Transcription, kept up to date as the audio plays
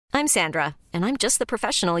I'm Sandra, and I'm just the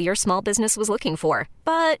professional your small business was looking for.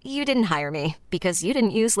 But you didn't hire me because you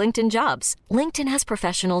didn't use LinkedIn Jobs. LinkedIn has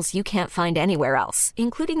professionals you can't find anywhere else,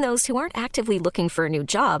 including those who aren't actively looking for a new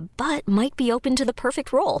job, but might be open to the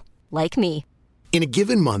perfect role, like me. In a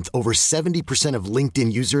given month, over 70% of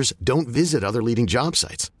LinkedIn users don't visit other leading job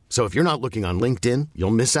sites. So if you're not looking on LinkedIn,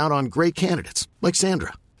 you'll miss out on great candidates like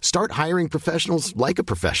Sandra. Start hiring professionals like a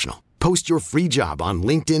professional. Post your free job on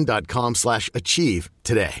linkedin.com/achieve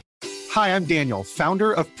today. Hi, I'm Daniel,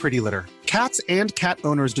 founder of Pretty Litter. Cats and cat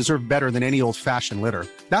owners deserve better than any old-fashioned litter.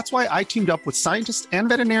 That's why I teamed up with scientists and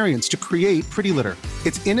veterinarians to create Pretty Litter.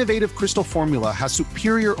 Its innovative crystal formula has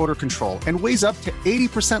superior odor control and weighs up to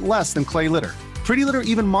 80% less than clay litter. Pretty Litter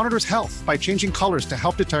even monitors health by changing colors to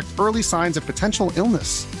help detect early signs of potential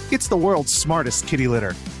illness. It's the world's smartest kitty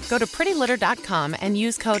litter. Go to prettylitter.com and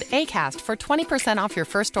use code ACAST for 20% off your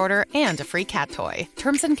first order and a free cat toy.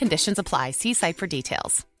 Terms and conditions apply. See site for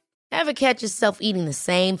details. Ever catch yourself eating the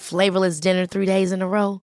same flavorless dinner 3 days in a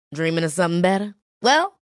row? Dreaming of something better?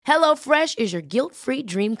 Well, HelloFresh is your guilt-free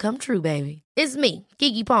dream come true, baby. It's me,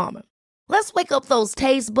 Keke Palmer. Let's wake up those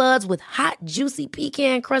taste buds with hot, juicy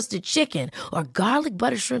pecan-crusted chicken or garlic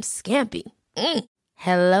butter shrimp scampi.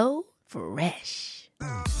 Hello Fresh.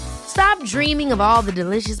 Stop dreaming of all the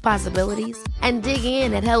delicious possibilities and dig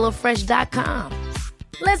in at HelloFresh.com.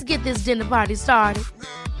 Let's get this dinner party started.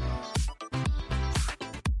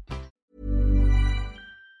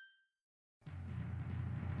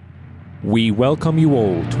 We welcome you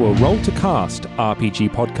all to a Roll to Cast RPG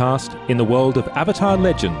podcast in the world of Avatar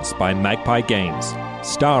Legends by Magpie Games,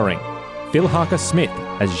 starring Phil Harker Smith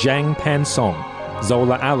as Zhang Pan Song,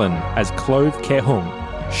 Zola Allen as Clove Kehung,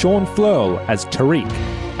 Sean Flurl as Tariq,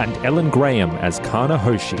 and Ellen Graham as Kana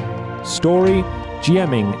Hoshi. Story,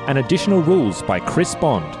 GMing, and additional rules by Chris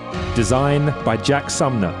Bond. Design by Jack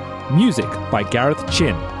Sumner. Music by Gareth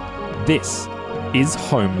Chin. This is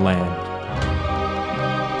Homeland.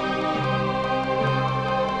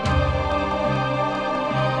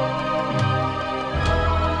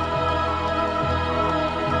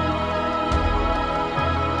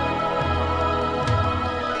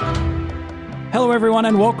 Hello everyone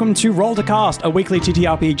and welcome to Roll to Cast, a weekly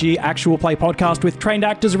TTRPG actual play podcast with trained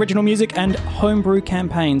actors, original music, and homebrew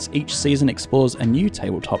campaigns. Each season explores a new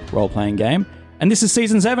tabletop role-playing game. And this is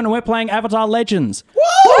Season 7 and we're playing Avatar Legends.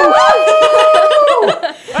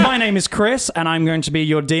 My name is Chris and I'm going to be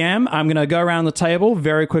your DM. I'm going to go around the table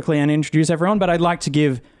very quickly and introduce everyone, but I'd like to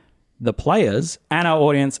give the players and our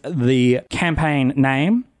audience the campaign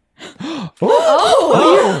name. You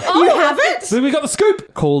have it? So we got the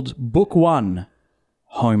scoop. Called Book 1,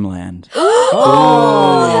 Homeland. It's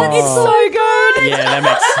so good. Yeah, that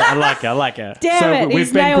makes... I like it. Damn it,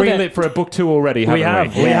 We've been greenlit for a book 2 already,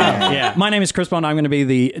 haven't we? We have. Yeah. My name is Chris Bond. I'm going to be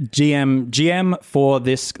the GM for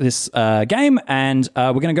this game, and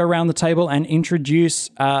we're going to go around the table and introduce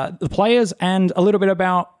the players and a little bit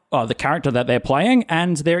about the character that they're playing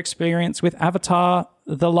and their experience with Avatar,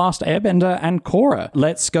 The Last Airbender, and Korra.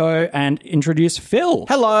 Let's go and introduce Phil.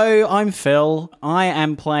 Hello, I'm Phil. I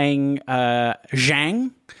am playing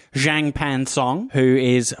Zhang Pan Song, who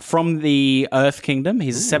is from the Earth Kingdom.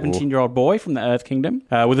 He's a 17-year-old boy from the Earth Kingdom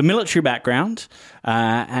with a military background,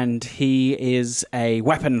 and he is a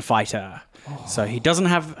weapon fighter. So he doesn't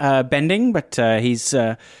have bending, but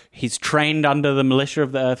he's trained under the militia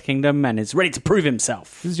of the Earth Kingdom and is ready to prove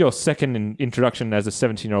himself. This is your second introduction as a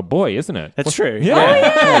 17-year-old boy, isn't it? That's true. Yeah. Oh,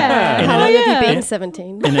 yeah. How long have you been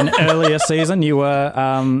 17? In an earlier season, you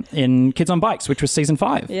were in Kids on Bikes, which was Season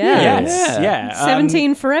 5. Yeah.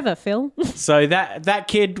 17 forever, Phil. So that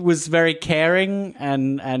kid was very caring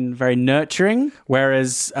and very nurturing,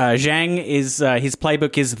 whereas Zhang is his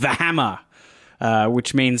playbook is the Hammer.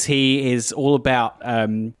 Which means he is all about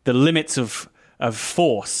the limits of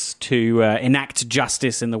force to enact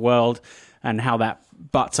justice in the world and how that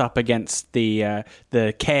butts up against the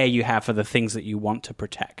care you have for the things that you want to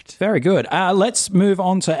protect. Very good. Let's move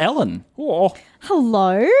on to Ellen. Oh.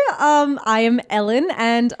 Hello, I am Ellen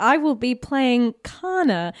and I will be playing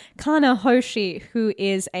Kana Hoshi, who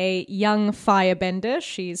is a young firebender.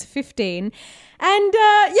 She's 15. And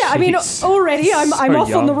I mean, already I'm off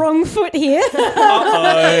young. on the wrong foot here.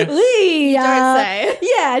 Don't say.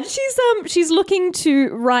 Yeah, she's looking to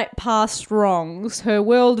right past wrongs. Her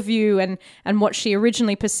worldview and what she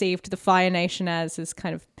originally perceived the Fire Nation as has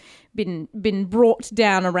kind of been brought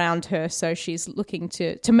down around her, so she's looking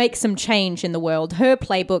to make some change in the world. Her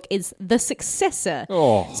playbook is The Successor.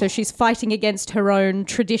 So she's fighting against her own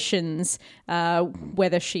traditions,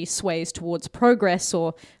 whether she sways towards progress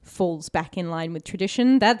or falls back in line with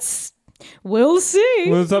tradition. That's We'll see.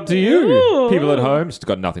 Well, it's up to you. Ooh. People at home, it's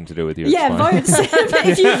got nothing to do with you. It's Yeah, fine. vote.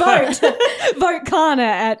 If you vote Kana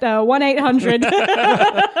at 1-800.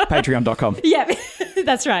 Patreon.com. Yeah,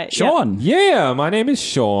 that's right. Sean. Yeah, my name is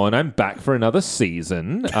Sean. I'm back for another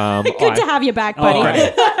season. Good to have you back, buddy.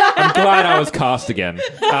 Great. I'm glad I was cast again.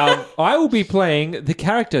 I will be playing the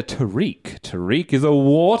character Tariq. Tariq is a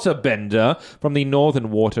waterbender from the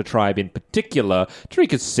Northern Water Tribe in particular.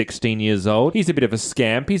 Tariq is 16 years old. He's a bit of a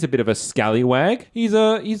scamp. He's a bit of a scallywag. He's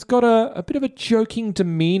got a bit of a joking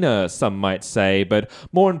demeanor, some might say, but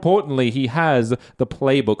more importantly, he has the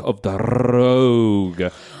playbook of the rogue.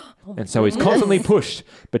 And so he's constantly pushed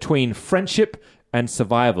between friendship and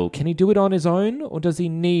survival. Can he do it on his own, or does he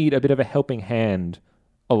need a bit of a helping hand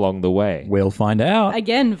along the way? We'll find out.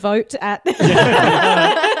 Again, vote at...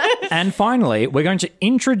 And finally, we're going to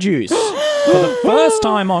introduce, for the first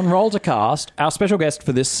time on Roll to Cast, our special guest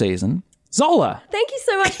for this season, Zola. Thank you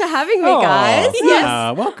so much for having me, guys.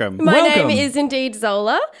 Yes. Welcome. My Welcome. name is indeed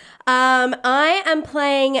Zola. I am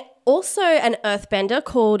playing also an earthbender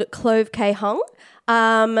called Clove K. Hung.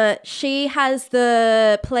 She has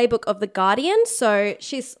the playbook of the Guardian, so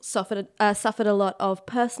she's suffered a lot of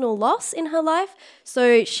personal loss in her life.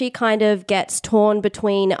 So she kind of gets torn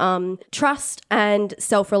between trust and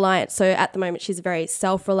self-reliance. So at the moment, she's a very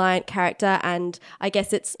self-reliant character, and I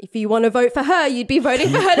guess it's if you want to vote for her, you'd be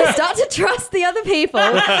voting for her to start to trust the other people.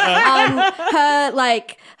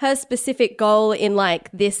 Her specific goal in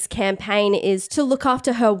this campaign is to look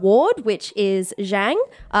after her ward, which is Zhang.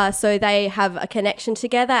 So they have a connection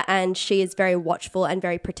together, and she is very watchful and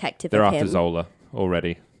very protective They're of after him. Zola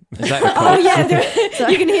already. Is that Oh, yeah.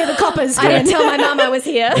 You can hear the coppers. I didn't tell my mum I was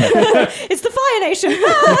here. It's the Fire Nation.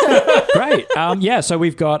 great? So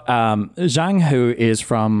we've got Zhang, who is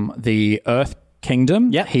from the Earth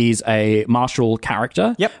Kingdom. Yep. He's a martial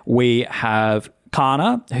character. Yep. We have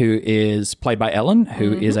Kana, who is played by Ellen,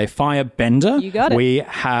 who is a firebender. You got it. We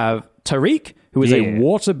have Tariq, who is a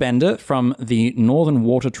waterbender from the Northern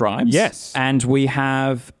Water Tribes. Yes. And we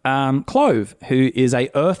have Clove, who is a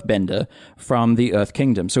earthbender from the Earth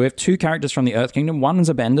Kingdom. So we have two characters from the Earth Kingdom. One's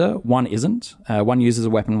a bender, one isn't. One uses a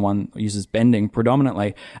weapon, one uses bending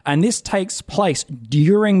predominantly. And this takes place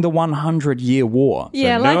during the 100-Year War.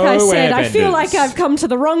 Yeah, So like no I said, I feel airbenders. like I've come to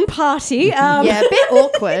the wrong party. Yeah, a bit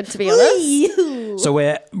awkward, to be honest. So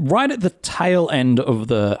we're right at the tail end of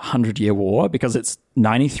the 100-Year War because it's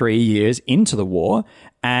 93 years into the war,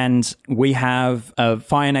 and we have a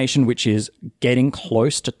Fire Nation which is getting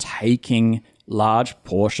close to taking large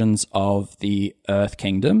portions of the Earth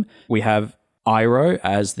Kingdom. We have Iroh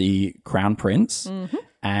as the Crown Prince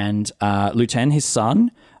and Luten, his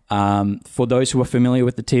son. For those who are familiar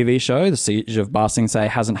with the TV show, the Siege of Ba Sing Se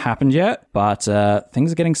hasn't happened yet, but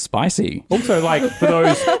things are getting spicy. Also, for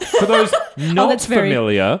those not that's very-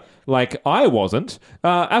 familiar, like I wasn't.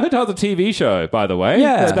 Avatar's a TV show, by the way.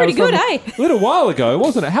 Yeah. It's That pretty was from good, eh? A little while ago,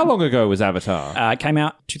 wasn't it? How long ago was Avatar? It came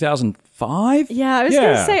out 2005. Yeah, I was going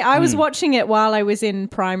Yeah. to say, I was watching it while I was in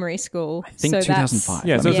primary school. I think so 2005.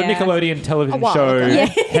 Yeah, so it's a Yeah. Nickelodeon television while show, ago. Yeah.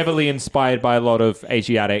 heavily inspired by a lot of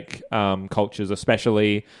Asiatic cultures,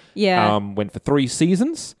 especially. Yeah. Went for 3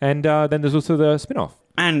 seasons, and then there's also the spin-off.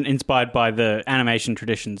 And inspired by the animation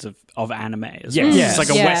traditions of anime as Yes. well. Yes. It's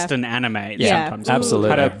like a Yeah. Western anime Yeah. sometimes. Absolutely.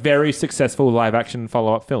 Had a very successful live-action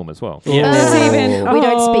follow-up film as well. Steven, We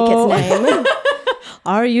don't speak its name.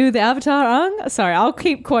 Are you the Avatar, Ang? Sorry, I'll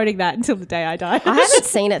keep quoting that until the day I die. I haven't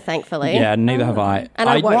seen it, thankfully. Yeah, neither have I. And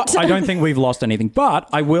I won't. I don't think we've lost anything, but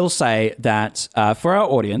I will say that for our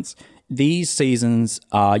audience, these seasons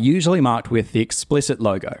are usually marked with the explicit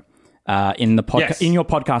logo. In the Yes. in your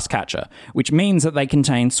podcast catcher, which means that they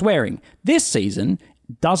contain swearing. This season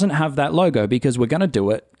doesn't have that logo because we're going to do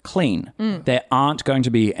it clean. There aren't going to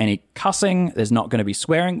be any cussing. There's not going to be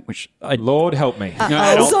swearing, which Lord help me.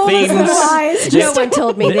 Adult Zola's themes. lies. No one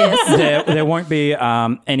told me this. there won't be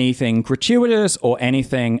anything gratuitous or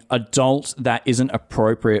anything adult that isn't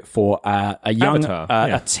appropriate for a young, Avatar,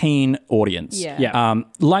 yeah. a teen audience. Yeah.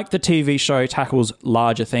 Like the TV show tackles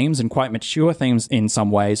larger themes and quite mature themes in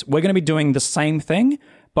some ways, we're going to be doing the same thing,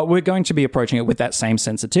 but we're going to be approaching it with that same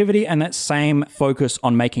sensitivity and that same focus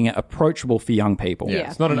on making it approachable for young people. Yeah,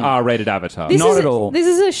 it's not an R-rated Avatar. Not at all. This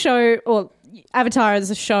is a show, or Avatar is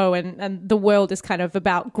a show, and the world is kind of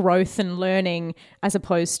about growth and learning, as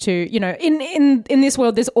opposed to, in this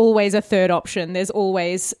world, there's always a third option. There's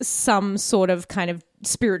always some sort of kind of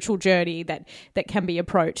spiritual journey that can be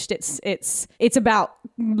approached. It's about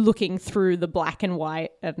looking through the black and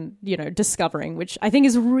white and, you know, discovering, which I think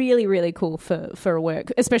is really, really cool for a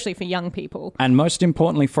work, especially for young people. And most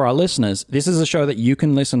importantly for our listeners, this is a show that you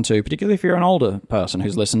can listen to, particularly if you're an older person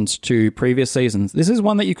who's listened to previous seasons. This is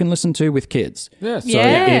one that you can listen to with kids. Yes. So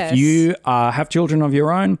if you have children of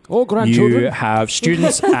your own, or grandchildren, you have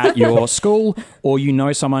students at your school, or you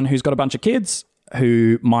know someone who's got a bunch of kids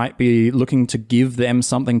who might be looking to give them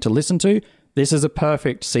something to listen to, this is a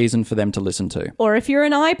perfect season for them to listen to. Or if you're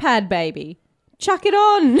an iPad baby, chuck it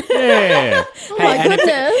on. Yeah. Oh my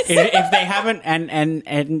goodness. If they haven't, and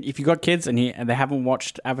if you've got kids and they haven't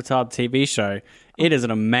watched Avatar the TV show, it is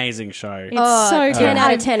an amazing show. It's so good. 10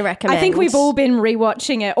 out of 10 recommend. I think we've all been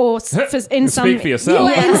rewatching it, or in some Speak for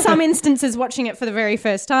yourself. in some instances watching it for the very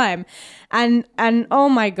first time, and oh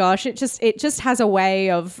my gosh, it just has a way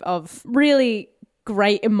of really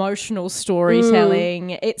great emotional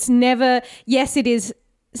storytelling. It's never, yes, it is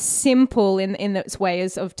simple in its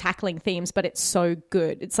ways of tackling themes, but it's so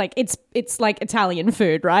good. It's like like Italian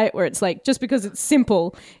food, right? Where it's like, just because it's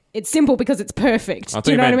simple because it's perfect.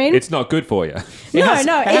 Do you know what I mean? It's not good for you. No,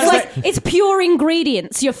 it's like it's pure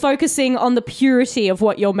ingredients. You're focusing on the purity of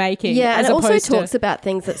what you're making. Yeah, and as it also opposed to- talks about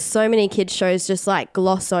things that so many kids shows just like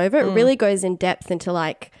gloss over. It really goes in depth into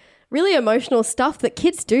like really emotional stuff that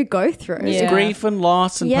kids do go through. Yeah. Grief and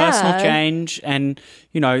loss and Yeah. personal change, and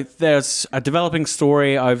you know, there's a developing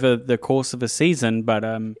story over the course of a season, but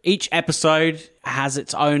each episode has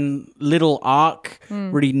its own little arc,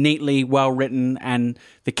 really neatly well written, and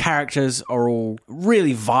the characters are all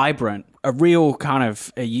really vibrant. A real kind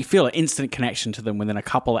of, you feel an instant connection to them within a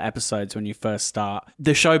couple of episodes when you first start.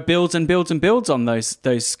 The show builds and builds and builds on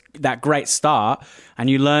that great start, and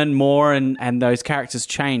you learn more, and those characters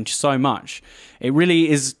change so much. It really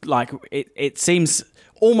is like, it seems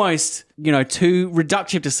almost, you know, too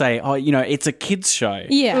reductive to say, oh, you know, it's a kids show.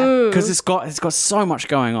 Yeah. Because it's got so much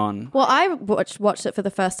going on. Well, I watched it for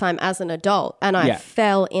the first time as an adult, and I Yeah.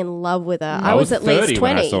 fell in love with it. I I was was at least 30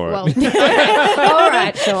 when I 20. saw it. Well, all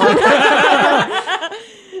right, Sean.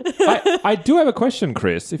 I do have a question,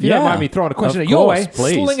 Chris. If you don't Yeah. mind me throwing a question Of at your course, way,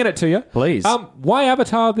 please. slinging it to you. Please. Why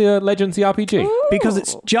Avatar: The Legends the RPG? Because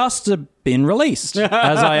it's just been released.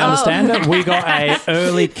 As I understand it, we got a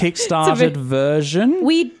early Kickstarted version.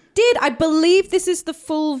 We did. I believe this is the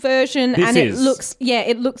full version, This and is.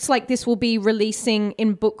 it looks like this will be releasing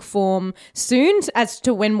in book form soon, as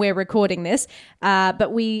to when we're recording this. But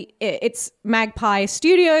it's Magpie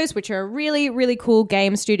Studios, which are really, really cool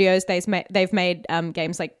game studios. They've made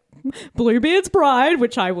games like Bluebeard's Bride,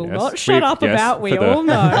 which I will Yes, not shut up yes, about. We for the- all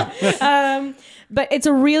know. But it's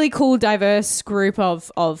a really cool, diverse group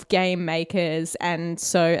of game makers, and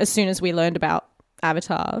so as soon as we learned about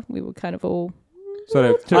Avatar, we were kind of all.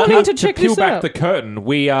 So I need to check peel this back out. the curtain,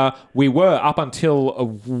 we were up until a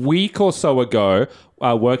week or so ago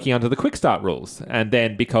working under the quick start rules, and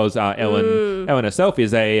then because Ellen herself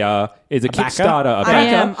is a Kickstarter, a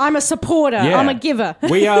backer. I'm a supporter. Yeah. I'm a giver.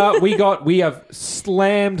 we have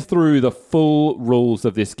slammed through the full rules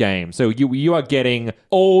of this game, so you are getting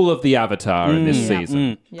all of the Avatar in this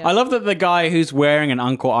season. Yeah. I love that the guy who's wearing an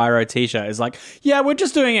Uncle Iroh t-shirt is like, yeah, we're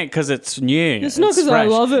just doing it because it's new. It's not 'cause I fresh."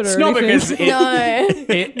 love it or It's not anything. because No.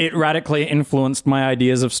 It radically influenced my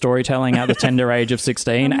ideas of storytelling at the tender age of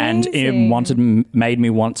 16, and it Amazing. made me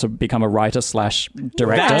want to become a writer/director.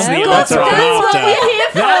 That's the That's answer I'm what after. we're here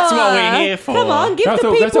for. That's what we're here for. Come on, give That's the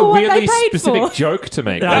a people what they weirdly paid specific for. joke to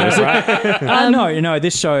make. Chris. No,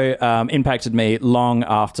 this show impacted me long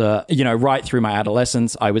after, right through my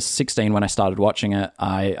adolescence. I was 16 when I started watching it.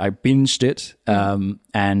 I binged it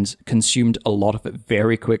and consumed a lot of it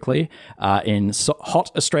very quickly in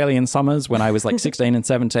hot Australian summers when I was like 16 and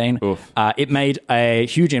 17. It made a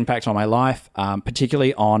huge impact on my life,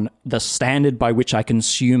 particularly on the standard by which I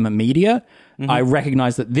consume media. I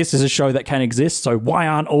recognize that this is a show that can exist, so why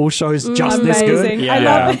aren't all shows just this good? Amazing. I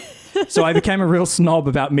love it. So I became a real snob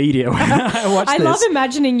about media when I watched I this. love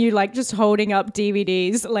imagining you like just holding up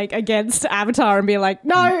DVDs like against Avatar and being like,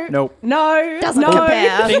 no, Nope. no, Doesn't no.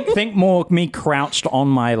 compare. Think more me crouched on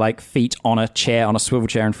my feet on a swivel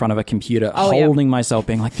chair in front of a computer, holding myself,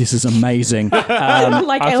 being like, "This is amazing."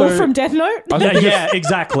 Like Also- Elle from Death Note. yeah,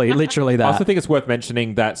 exactly, literally I that. also think it's worth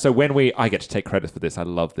mentioning that. So when I get to take credit for this, I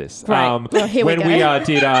love this. Right. Well, here we when go. we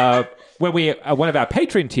did. When we one of our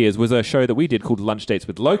Patreon tiers was a show that we did called Lunch Dates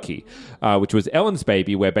with Loki, which was Ellen's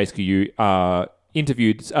baby, where basically you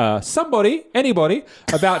interviewed anybody,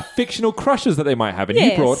 about fictional crushes that they might have. And you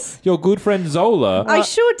Yes. brought your good friend Zola, I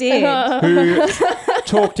sure did. who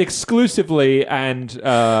talked exclusively and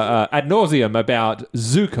ad nauseum about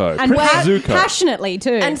Zuko. And Princess Zuko. passionately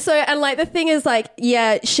too. And like the thing is like,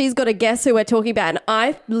 yeah, she's got to guess who we're talking about. And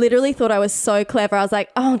I literally thought I was so clever. I was like,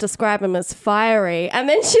 oh, I'll describe him as fiery. And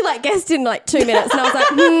then she like guessed in like 2 minutes. And I was like,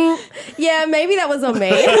 yeah, maybe that was on me.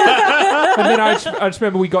 And then I just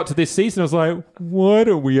remember we got to this season, I was like, why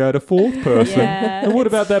don't we add a fourth person? Yeah. And what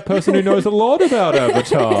about that person who knows a lot about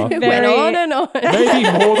Avatar? It went on and on.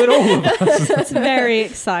 Maybe more than all of us. it's very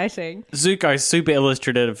exciting. Zuko's super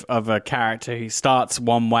illustrative of a character who starts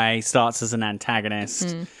one way, starts as an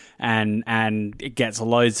antagonist, and it gets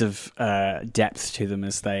loads of depth to them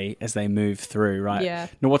as they move through. Right? Yeah.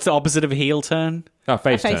 Now, what's the opposite of a heel turn? Oh,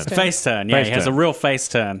 face turn. face turn. Face turn. Yeah, Face he has a turn. real face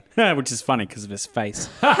turn, which is funny because of his face.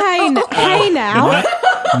 Hey now.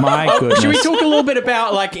 My goodness. Should we talk a little bit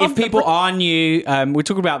about, like, if people are new, we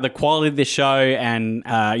talk about the quality of the show and,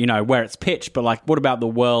 where it's pitched, but, like, what about the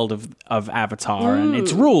world of Avatar and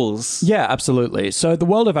its rules? Yeah, absolutely. So the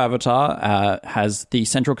world of Avatar has the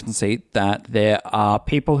central conceit that there are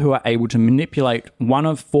people who are able to manipulate one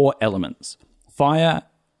of 4 elements: fire,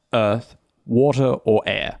 earth, water, or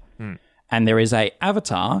air. And there is a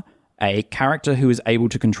avatar, a character who is able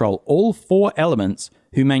to control all 4 elements,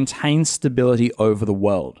 who maintains stability over the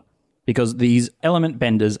world. Because these element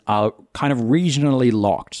benders are kind of regionally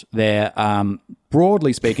locked. They're,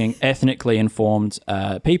 broadly speaking, ethnically informed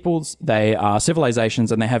peoples. They are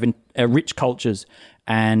civilizations and they have rich cultures,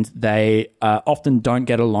 and they often don't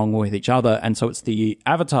get along with each other. And so it's the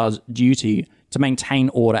avatar's duty to maintain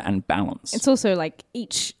order and balance. It's also like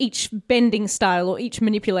each bending style or each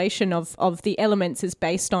manipulation of the elements is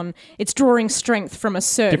based on it's drawing strength from a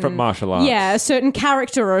certain Different martial arts. Yeah, a certain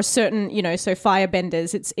character or a certain, so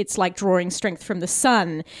firebenders, it's like drawing strength from the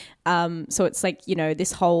sun. So it's like,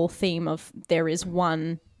 this whole theme of there is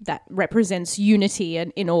one that represents unity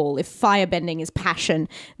in all. If firebending is passion,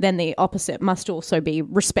 then the opposite must also be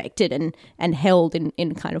respected and held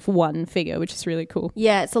in kind of one figure, which is really cool.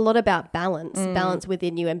 Yeah, it's a lot about balance. Balance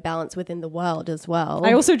within you and balance within the world as well.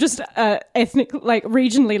 I also just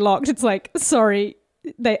regionally locked. It's like, sorry,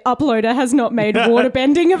 the uploader has not made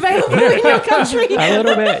waterbending available in your country. A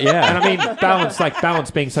little bit, yeah. And I mean,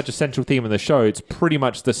 balance being such a central theme in the show, it's pretty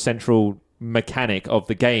much the central mechanic of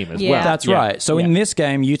the game as well. That's right. So in this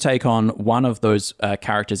game, you take on one of those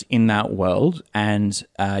characters in that world, and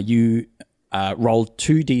you roll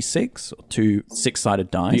 2d6, or 2 6-sided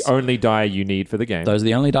dice. The only die you need for the game. Those are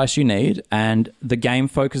the only dice you need, and the game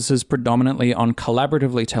focuses predominantly on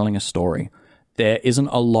collaboratively telling a story. There isn't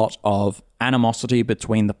a lot of animosity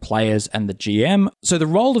between the players and the GM. So the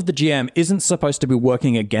role of the GM isn't supposed to be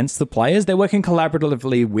working against the players. They're working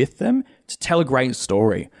collaboratively with them to tell a great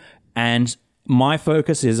story. And my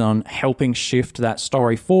focus is on helping shift that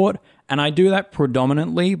story forward. And I do that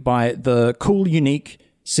predominantly by the cool, unique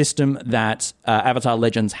system that Avatar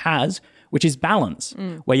Legends has, which is balance,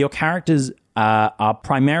 where your characters are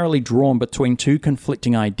primarily drawn between 2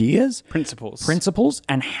 conflicting ideas. Principles,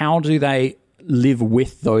 and how do they live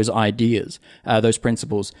with those ideas, those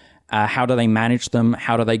principles? How do they manage them?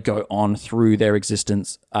 How do they go on through their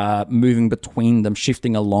existence, moving between them,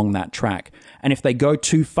 shifting along that track? And if they go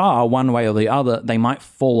too far one way or the other, they might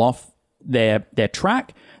fall off their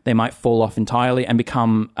track. They might fall off entirely and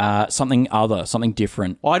become something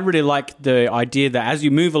different. I'd really like the idea that as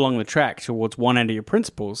you move along the track towards one end of your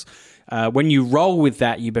principles, when you roll with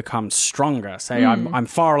that, you become stronger. Say I'm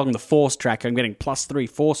far along the force track, I'm getting +3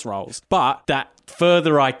 force rolls. But that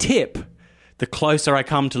further I tip, the closer I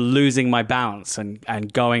come to losing my balance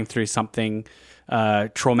and going through something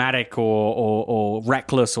traumatic or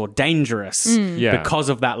reckless or dangerous because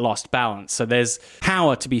of that lost balance. So there's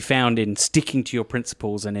power to be found in sticking to your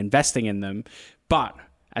principles and investing in them. But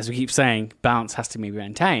as we keep saying, balance has to be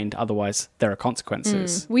maintained. Otherwise, there are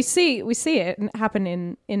consequences. We see it happen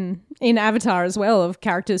in Avatar as well, of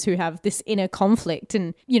characters who have this inner conflict.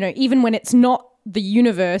 And, even when it's not the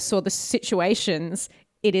universe or the situations,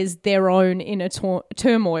 it is their own inner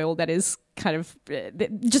turmoil that is kind of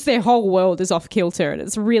just their whole world is off kilter. And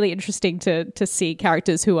it's really interesting to see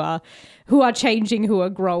characters who are changing, who are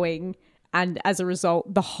growing. And as a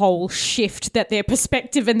result, the whole shift that their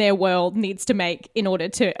perspective and their world needs to make in order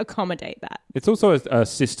to accommodate that. It's also a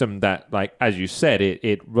system that, like, as you said,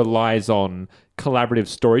 it relies on collaborative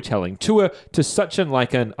storytelling to such an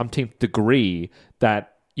umpteenth degree that,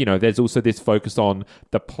 there's also this focus on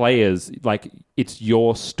the players, like it's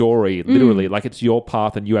your story, literally, like it's your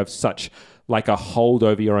path, and you have such like a hold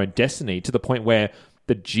over your own destiny to the point where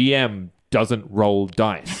the GM doesn't roll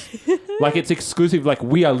dice. Like, it's exclusive. Like,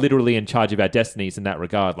 we are literally in charge of our destinies in that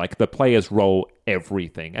regard. Like, the players roll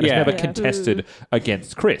everything, and it's never contested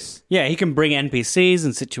against Chris. Yeah, he can bring NPCs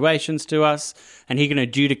and situations to us, and he can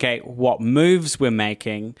adjudicate what moves we're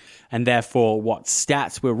making, and therefore what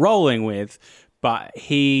stats we're rolling with. But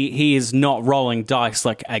he is not rolling dice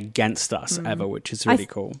like against us ever, which is really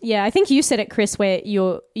cool. Yeah, I think you said it, Chris, where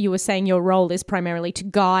you were saying your role is primarily to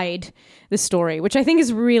guide the story, which I think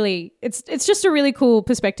is really it's just a really cool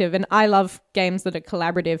perspective. And I love games that are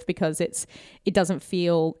collaborative because it doesn't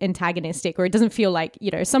feel antagonistic, or it doesn't feel like,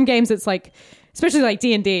 some games it's like, especially like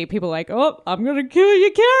D&D, people are like, oh, I'm going to kill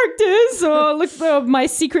your characters, or look for my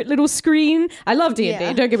secret little screen. I love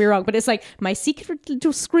D&D, don't get me wrong, but it's like my secret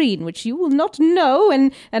little screen, which you will not know,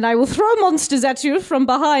 and I will throw monsters at you from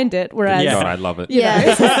behind it. Whereas, God, I love it.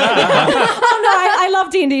 I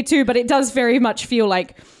love D&D too, but it does very much feel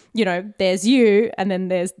like, there's you, and then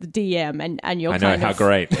there's the DM, and you're. I know, how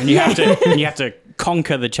great. And you have to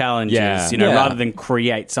conquer the challenges, rather than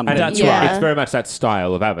create something. And that's right. It's very much that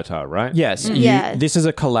style of Avatar, right? Yes. This is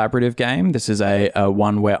a collaborative game. This is a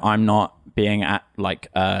one where I'm not being at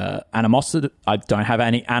animosity. I don't have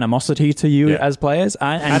any animosity to you as players.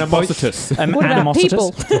 Animositous. What about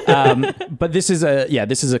people? But this is a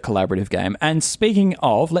collaborative game. And speaking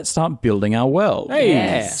of, let's start building our world. Hey.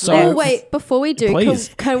 Yes. So wait, before we do,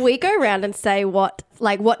 Please. can we go around and say what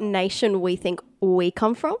nation we think we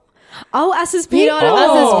come from? Oh, us as people. You know what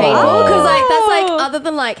us as people? Because that's other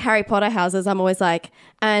than Harry Potter houses, I'm always like,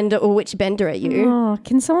 and which bender are you? Oh,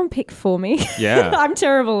 can someone pick for me? Yeah. I'm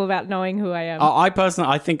terrible about knowing who I am. I personally,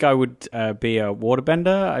 I think I would be a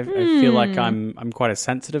waterbender. I feel like I'm quite a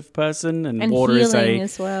sensitive person, and water is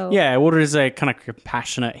as well. Yeah, water is a kind of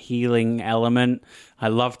compassionate healing element. I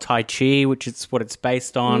love Tai Chi, which is what it's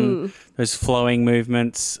based on. Those flowing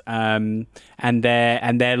movements, and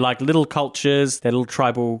they're like little cultures. They're little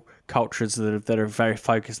tribal cultures that are very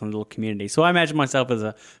focused on little communities. So I imagine myself as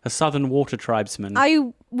a southern water tribesman. I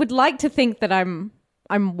would like to think that I'm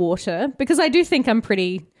water, because I do think I'm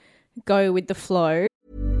pretty go with the flow.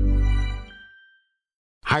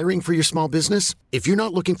 Hiring for your small business? If you're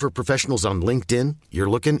not looking for professionals on LinkedIn, you're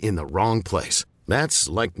looking in the wrong place. That's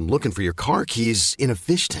like looking for your car keys in a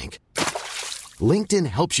fish tank. LinkedIn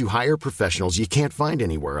helps you hire professionals you can't find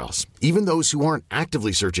anywhere else, even those who aren't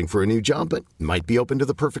actively searching for a new job but might be open to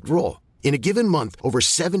the perfect role. In a given month, over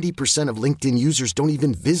 70% of LinkedIn users don't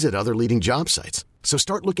even visit other leading job sites. So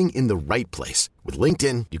start looking in the right place. With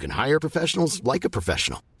LinkedIn, you can hire professionals like a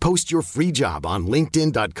professional. Post your free job on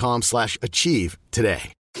linkedin.com/achieve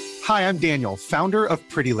today. Hi, I'm Daniel, founder of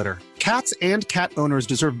Pretty Litter. Cats and cat owners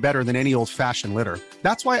deserve better than any old-fashioned litter.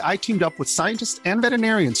 That's why I teamed up with scientists and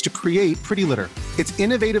veterinarians to create Pretty Litter. Its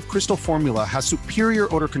innovative crystal formula has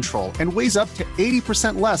superior odor control and weighs up to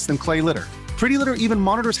 80% less than clay litter. Pretty Litter even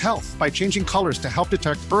monitors health by changing colors to help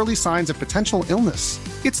detect early signs of potential illness.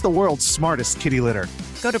 It's the world's smartest kitty litter.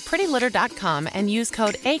 Go to prettylitter.com and use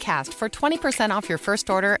code ACAST for 20% off your first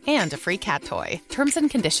order and a free cat toy. Terms and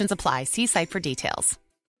conditions apply. See site for details.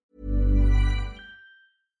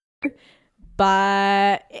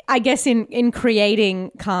 But I guess in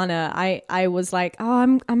creating Kana, I was like,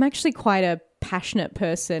 oh, I'm actually quite a passionate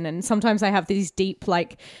person, and sometimes I have these deep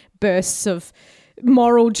bursts of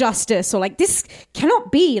moral justice, or this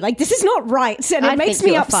cannot be, this is not right, and it makes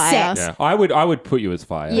me upset. Yeah. I would put you as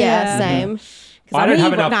fire. Yeah, same. I don't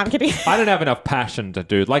have enough. No, I'm kidding. I don't have enough passion to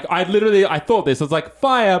do. I thought this. I was like,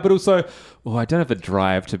 fire, but also, I don't have the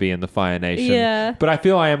drive to be in the Fire Nation. Yeah. But I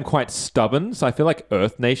feel I am quite stubborn, so I feel like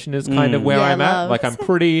Earth Nation is kind of where I'm at. I'm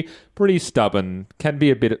pretty stubborn. Can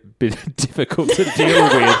be a bit difficult to deal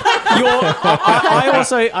with. I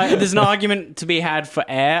also there's an argument to be had for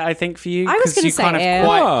air. I think for you, I was going to say air.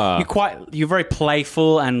 You're very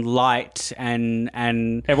playful and light, and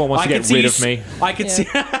everyone wants to get rid of me. I could see.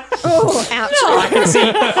 Oh, ouch!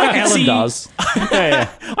 Ellen does.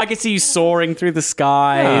 I could see you soaring through the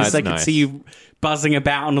skies. I could nice. see you buzzing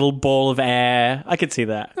about on a little ball of air. I could see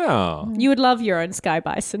that. Oh. You would love your own Sky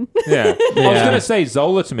Bison. Yeah. I was going to say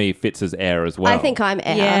Zola to me fits as air as well. I think I'm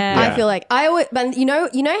air. Yeah. I feel like I always, but you know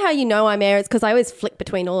how I'm air? It's because I always flick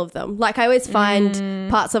between all of them. I always find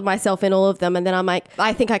parts of myself in all of them, and then I'm like,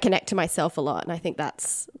 I think I connect to myself a lot, and I think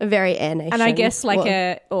that's a very air nation. And I guess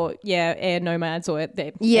air nomads or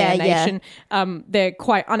the air nation, they're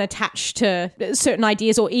quite unattached to certain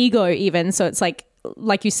ideas or ego even. So it's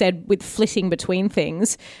like you said, with flitting between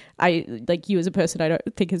things, you as a person, I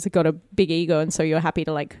don't think has got a big ego, and so you're happy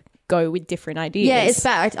to go with different ideas. Yeah, it's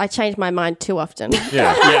bad. I change my mind too often.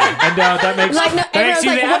 Yeah. And that makes That makes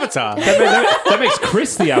you the avatar. that makes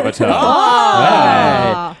Chris the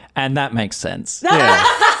avatar. And that makes sense. Yeah.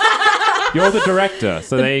 You're the director,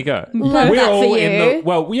 so there you go. Love we're that for all in you.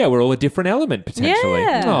 the we're all a different element potentially.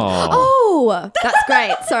 Yeah. Aw. Oh, that's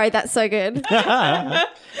great. Sorry, that's so good.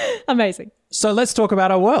 Amazing. So let's talk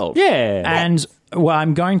about our world. Yeah. And well,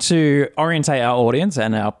 I'm going to orientate our audience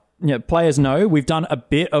and our players know we've done a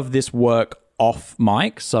bit of this work off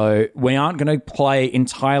mic, so we aren't going to play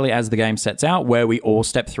entirely as the game sets out, where we all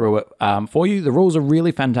step through it for you. The rules are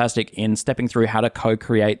really fantastic in stepping through how to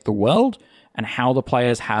co-create the world and how the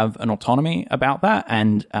players have an autonomy about that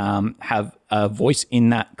and have a voice in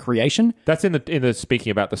that creation. That's in the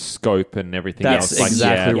speaking about the scope and everything That's else.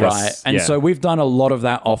 exactly yeah, right. yes, And yeah. so we've done a lot of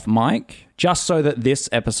that off mic, just so that this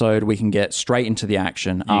episode we can get straight into the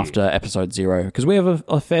action after episode 0, because we have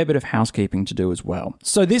a fair bit of housekeeping to do as well.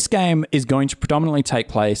 So this game is going to predominantly take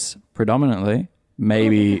place,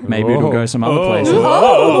 maybe it'll go some other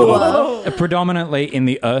places. Predominantly in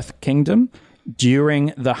the Earth Kingdom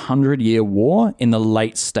during the 100-Year War, in the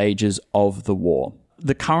late stages of the war.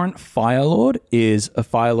 The current Fire Lord is a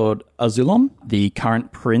Fire Lord Azulon. The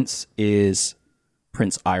current prince is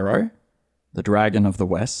Prince Iroh, the Dragon of the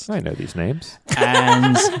West. I know these names.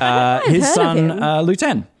 And his son,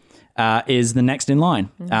 Luten, is the next in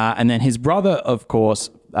line. And then his brother, of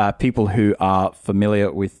course, people who are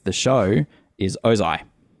familiar with the show, is Ozai.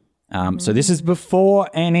 So this is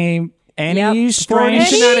before any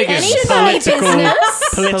strange Any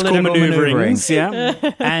political maneuverings. Yeah.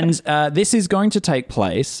 And this is going to take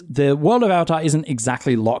place. The world of Avatar isn't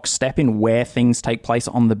exactly lockstep in where things take place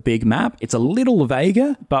on the big map. It's a little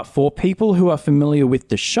vaguer, but for people who are familiar with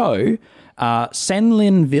the show,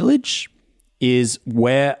 Senlin Village is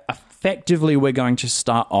where effectively we're going to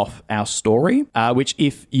start off our story, which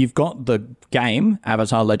if you've got the game,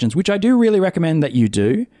 Avatar Legends, which I do really recommend that you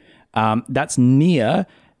do, that's near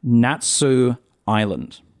Natsu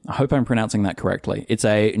Island. I hope I'm pronouncing that correctly. It's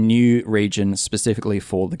a new region specifically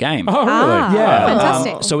for the game. Oh, really? Yeah.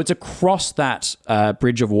 Fantastic. So it's across that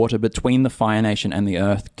bridge of water between the Fire Nation and the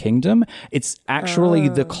Earth Kingdom. It's actually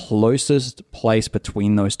the closest place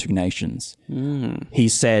between those two nations. He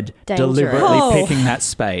said, Dangerous. deliberately picking that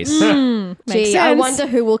space. Makes Gee, I sense. wonder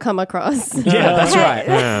who will come across. Yeah, that's right.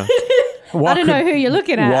 Yeah. I don't know who you're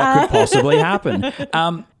looking at. What could possibly happen?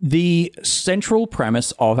 The central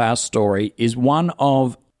premise of our story is one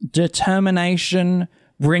of determination,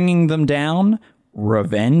 bringing them down,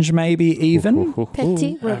 revenge maybe even.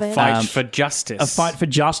 Petty revenge. Fight for justice. A fight for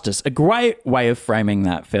justice. A great way of framing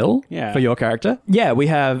that, Phil, Yeah. for your character. Yeah, we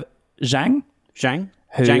have Zhang. Zhang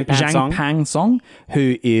Zhang Pang Song,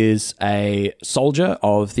 who is a soldier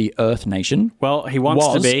of the Earth Nation. Well, he wants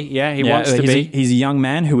to be. Yeah, he wants to be. He's a young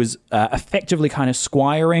man who is effectively kind of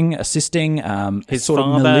squiring, assisting His sort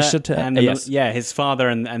father of militia. and his father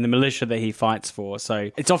and the militia that he fights for.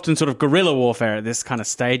 So it's often sort of guerrilla warfare at this kind of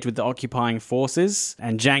stage with the occupying forces.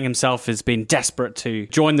 And Zhang himself has been desperate to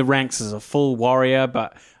join the ranks as a full warrior,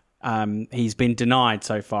 but he's been denied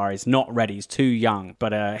so far. He's not ready. He's too young.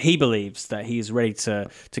 But he believes that he's ready to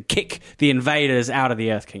kick the invaders out of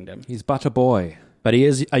the Earth Kingdom. He's but a boy. But he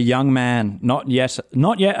is a young man, not yet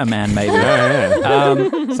a man,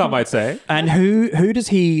 maybe. Some might say. And who does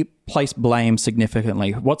he place blame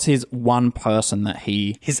significantly? What's his one person that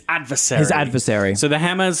he... His adversary. His adversary. So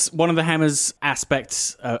one of the Hammers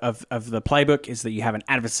aspects of the playbook is that you have an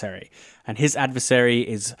adversary. And his adversary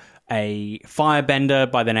is a firebender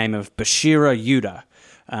by the name of Bashira Yuda.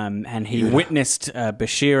 And he witnessed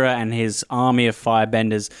Bashira and his army of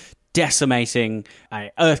firebenders decimating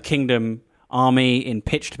a Earth Kingdom army in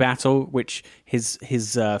pitched battle, which his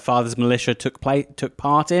father's militia took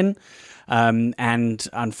part in. And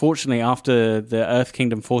unfortunately, after the Earth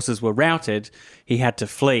Kingdom forces were routed, he had to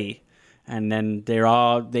flee. And then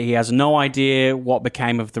he has no idea what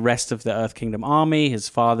became of the rest of the Earth Kingdom army, his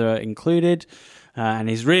father included. And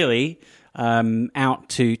he's really out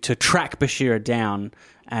to track Bashira down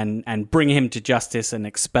and bring him to justice and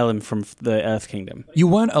expel him from the Earth Kingdom. You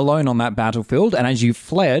weren't alone on that battlefield, and as you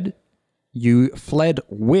fled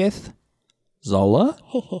with Zola.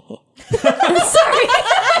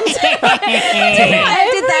 I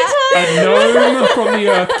did that. A gnome from the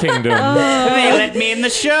Earth Kingdom. They let me in the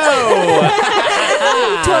show.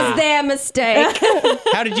 It was their mistake.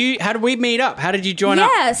 How did we meet up? How did you join up?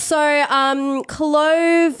 Yeah, so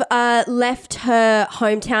Clove left her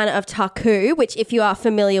hometown of Taku, which if you are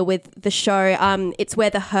familiar with the show, it's where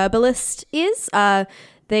the herbalist is.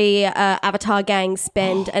 The Avatar gang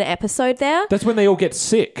spend an episode there. That's when they all get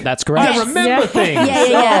sick. That's correct. I remember things.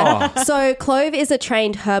 Yeah. Oh. So Clove is a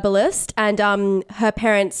trained herbalist, and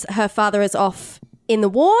her father is off in the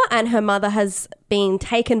war, and her mother has being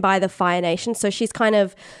taken by the Fire Nation. So she's kind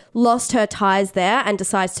of lost her ties there and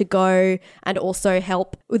decides to go and also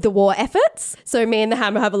help with the war efforts. So me and the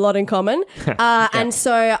Hammer have a lot in common. And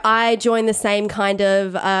so I joined the same kind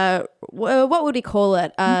of, what would we call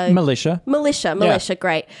it? Militia. Militia,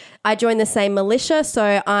 great. I joined the same militia.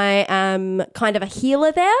 So I am kind of a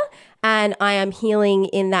healer there. And I am healing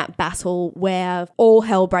in that battle where all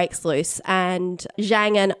hell breaks loose and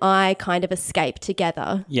Zhang and I kind of escape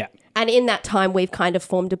together. Yeah. And in that time, we've kind of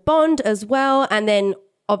formed a bond as well. And then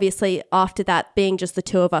obviously after that, being just the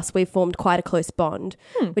two of us, we've formed quite a close bond,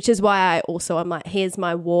 which is why I also am like, here's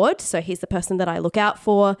my ward. So he's the person that I look out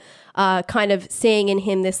for, kind of seeing in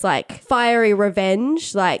him this like fiery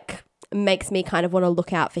revenge, like makes me kind of want to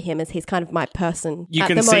look out for him as he's kind of my person. You at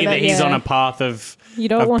can the see moment. that he's on a path of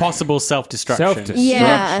possible self-destruction.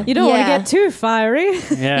 Yeah. You don't want to get too fiery.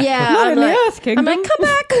 Yeah. Not I'm in the like, Earth Kingdom. I'm like, come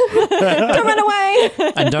back. Don't run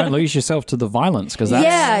away. And don't lose yourself to the violence, because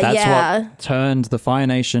that's what turned the Fire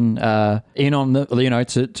Nation in on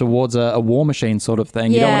the towards a war machine sort of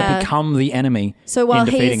thing. You don't want to become the enemy. So while in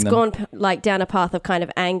defeating he's them. gone like down a path of kind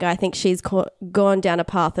of anger, I think she's gone down a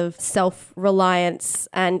path of self-reliance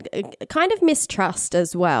and kind of mistrust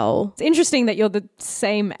as well. It's interesting that you're the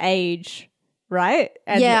same age, right?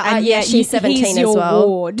 And yeah, she's 17 he's as your well.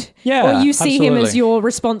 ward. Yeah, or you see him as absolutely. your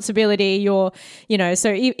responsibility.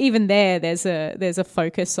 So even there's a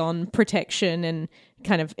focus on protection and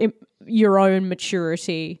kind of your own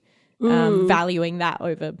maturity. Valuing that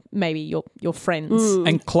over maybe your friends.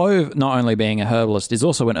 And Clove, not only being a herbalist, is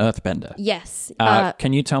also an earthbender. Yes.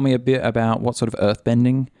 Can you tell me a bit about what sort of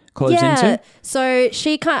earthbending Clove's into? So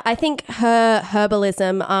I think her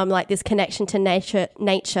herbalism, like this connection to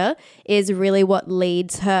nature is really what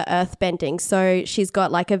leads her earthbending. So she's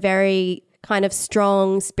got like a very kind of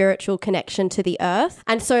strong spiritual connection to the earth.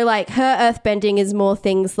 And so like her earthbending is more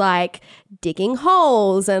things like digging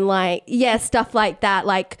holes and like, stuff like that,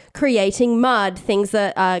 like creating mud, things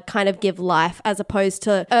that kind of give life, as opposed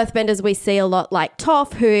to earthbenders we see a lot like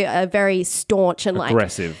Toph, who are very staunch and like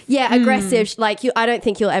aggressive. Yeah, aggressive. Like I don't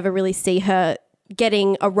think you'll ever really see her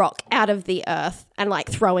getting a rock out of the earth and like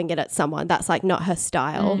throwing it at someone. That's like not her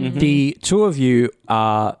style. The two of you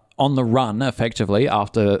are on the run effectively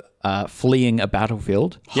after fleeing a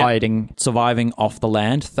battlefield, hiding, surviving off the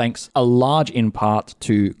land, thanks a large in part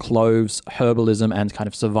to Clove's herbalism and kind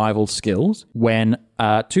of survival skills. When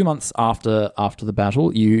 2 months after the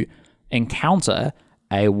battle, you encounter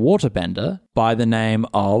a waterbender by the name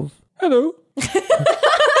of... Hello.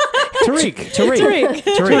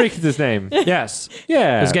 Tariq is his name. Yes.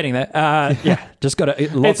 Yeah. I was getting there. Just got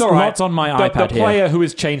It's all right. lots on my iPad the here. player who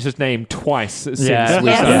has changed his name twice since we Yes. started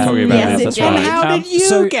Yes. talking about Yes, this. That's indeed. right. How did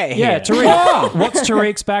you get here? Yeah, Tariq. What's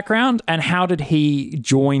Tariq's background and how did he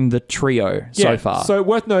join the trio so far? So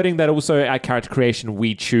worth noting that also at character creation,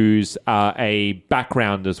 we choose a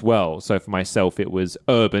background as well. So for myself, it was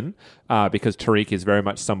urban because Tariq is very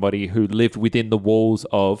much somebody who lived within the walls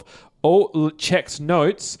of, checked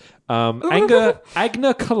notes, Agna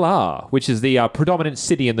Kalar, which is the predominant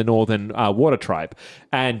city in the northern water tribe.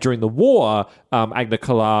 And during the war, Agna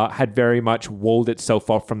Kalar had very much walled itself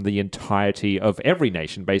off from the entirety of every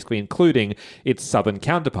nation, basically, including its southern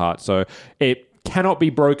counterpart. So it cannot be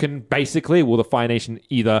broken, basically. Well, the Fire Nation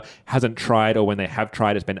either hasn't tried or when they have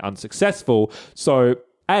tried, it's been unsuccessful. So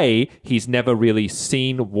A, he's never really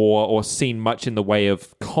seen war or seen much in the way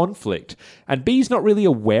of conflict. And B, he's not really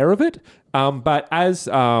aware of it. But as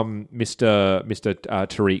Mr.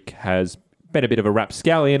 Tariq has been a bit of a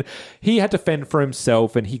rapscallion, he had to fend for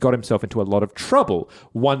himself and he got himself into a lot of trouble.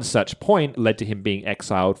 One such point led to him being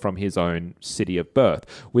exiled from his own city of birth.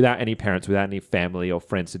 Without any parents, without any family or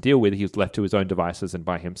friends to deal with, he was left to his own devices and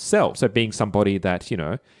by himself. So being somebody that,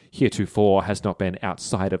 heretofore has not been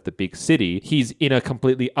outside of the big city, he's in a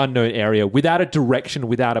completely unknown area without a direction,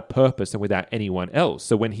 without a purpose, and without anyone else.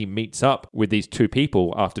 So when he meets up with these two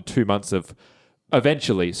people after 2 months of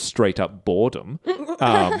eventually straight up boredom,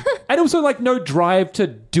 and also like no drive to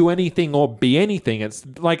do anything or be anything. It's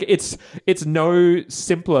like it's no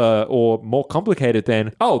simpler or more complicated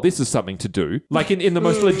than, this is something to do. Like in the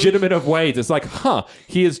most legitimate of ways, it's like,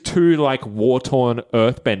 here's two like war-torn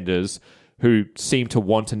earthbenders who seem to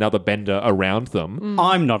want another bender around them.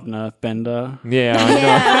 I'm not an earthbender. Yeah, I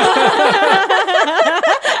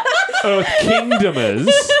know. Earth Kingdomers.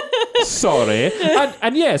 Sorry.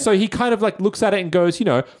 And so he kind of like looks at it and goes,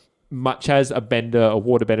 much as a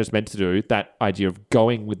waterbender is meant to do, that idea of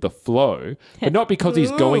going with the flow, but not because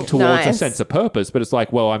he's going towards a sense of purpose, but it's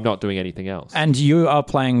like, well, I'm not doing anything else. And you are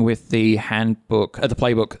playing with the handbook, the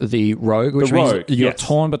playbook, the Rogue, which means you're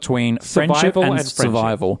torn between friendship and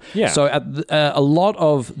survival. Yeah. So a lot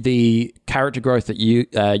of the character growth that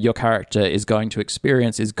your character is going to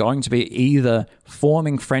experience is going to be either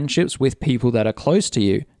forming friendships with people that are close to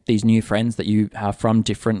you, these new friends that you have from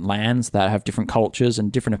different lands that have different cultures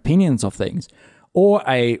and different opinions of things, or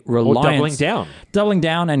a reliance, or doubling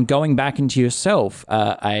down and going back into yourself,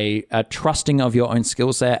 a trusting of your own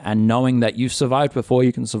skill set and knowing that you've survived before,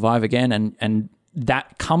 you can survive again, and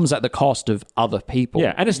that comes at the cost of other people.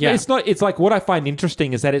 Yeah, and it's not. It's like what I find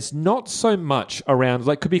interesting is that it's not so much around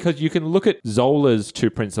because you can look at Zola's 2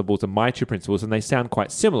 principles and my 2 principles, and they sound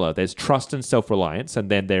quite similar. There's trust and self-reliance,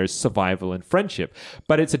 and then there's survival and friendship.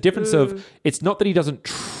 But it's a difference of it's not that he doesn't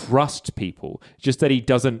trust people, just that he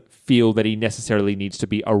doesn't feel that he necessarily needs to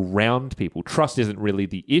be around people. Trust isn't really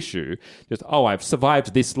the issue. Just I've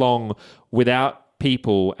survived this long without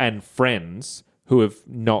people and friends who have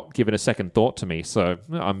not given a second thought to me, so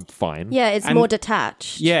I'm fine. Yeah, it's more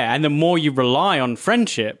detached. Yeah, and the more you rely on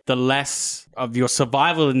friendship, the less of your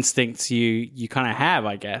survival instincts you kind of have,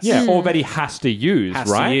 I guess. Yeah, or that he has to use,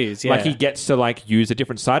 right? Yeah. He gets to use a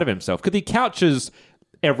different side of himself. Because he couches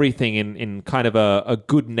everything in kind of a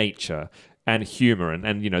good nature and humor, and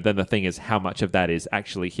then the thing is how much of that is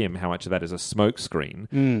actually him, how much of that is a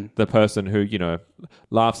smokescreen. The person who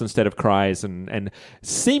laughs instead of cries, and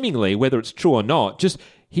seemingly, whether it's true or not,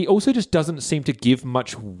 he also just doesn't seem to give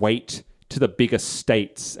much weight to the bigger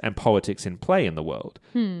states and politics in play in the world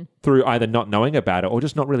through either not knowing about it or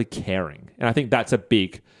just not really caring. And I think that's a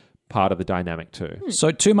big part of the dynamic too.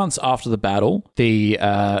 So 2 months after the battle, the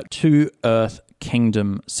 2 Earth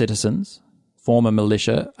Kingdom citizens, former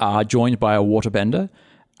militia, are joined by a waterbender.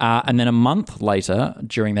 And then a month later,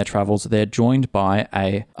 during their travels, they're joined by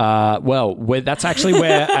that's actually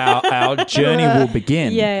where our journey will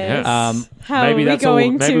begin. Yes. Maybe that's all.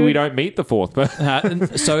 Maybe we don't meet the fourth. But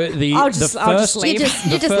so the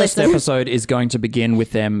first episode is going to begin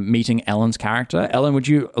with them meeting Ellen's character. Ellen, would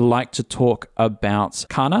you like to talk about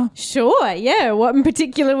Kana? Sure. Yeah. What in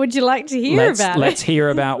particular would you like to hear about? Let's hear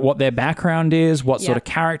about what their background is, what sort of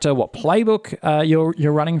character, what playbook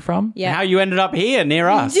you're running from, how you ended up here near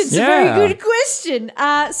us. It's a very good question.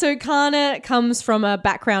 So Kana comes from a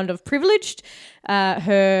background of privileged.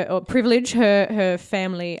 Her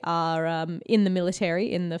family are in the military,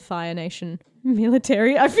 in the Fire Nation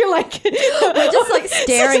military. I feel like we're just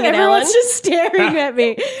staring at Ellen. Everyone's just staring at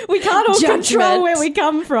me. We can't all control where we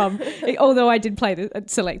come from. Although I did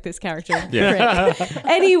select this character.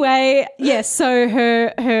 Anyway, yes. So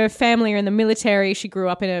her family are in the military. She grew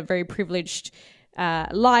up in a very privileged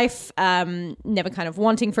life, never kind of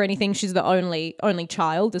wanting for anything. She's the only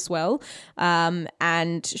child as well,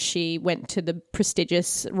 and she went to the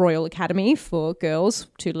prestigious Royal Academy for girls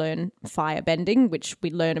to learn fire bending, which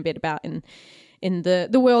we learn a bit about in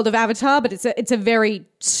the world of Avatar. But it's a very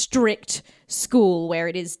strict school where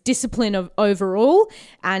it is discipline of overall,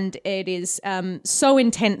 and it is so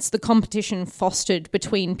intense, the competition fostered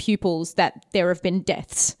between pupils, that there have been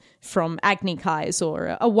deaths from Agni Kais,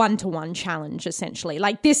 or a one-to-one challenge, essentially.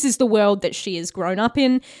 Like, this is the world that she has grown up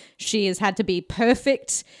in. She has had to be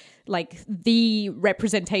perfect, like the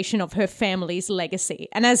representation of her family's legacy.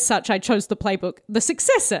 And as such, I chose the playbook, The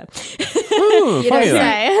Successor. Ooh,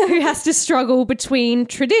 who has to struggle between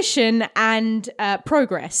tradition and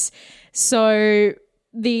progress. So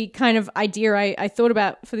the kind of idea I thought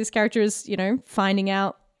about for this character is, finding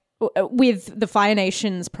out with the Fire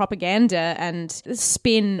Nation's propaganda and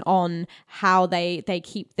spin on how they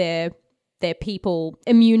keep their people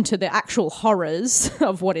immune to the actual horrors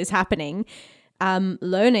of what is happening,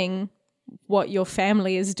 learning what your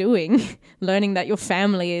family is doing, learning that your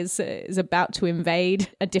family is about to invade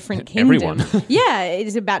a different kingdom. Everyone. Yeah, it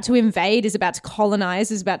is about to invade, is about to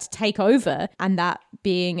colonize, is about to take over, and that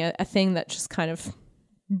being a thing that just kind of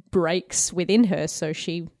breaks within her, so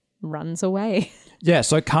she runs away. Yeah,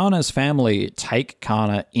 so Kana's family take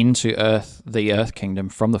Kana into the Earth Kingdom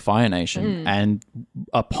from the Fire Nation, and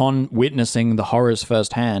upon witnessing the horrors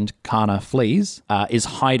firsthand, Kana flees, is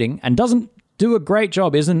hiding, and doesn't do a great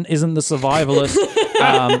job. Isn't the survivalist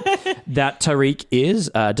that Tariq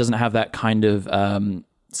is? Doesn't have that kind of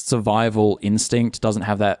survival instinct. Doesn't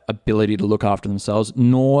have that ability to look after themselves.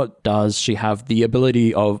 Nor does she have the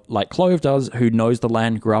ability of, like Clove does, who knows the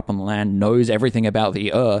land, grew up on the land, knows everything about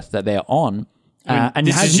the Earth that they're on, And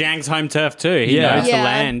this has, is Zhang's home turf too. He Yeah. knows the Yeah.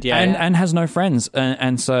 land. Yeah. and has no friends.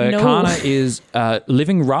 And so No. Kana is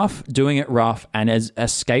living rough, doing it rough, and has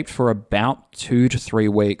escaped for about 2 to 3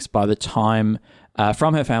 weeks by the time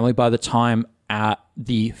from her family by the time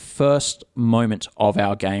the first moment of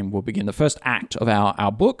our game will begin, the first act of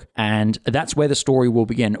our book, and that's where the story will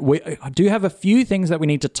begin. We do have a few things that we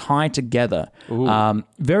need to tie together.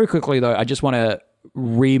 Very quickly, though, I just want to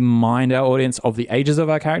remind our audience of the ages of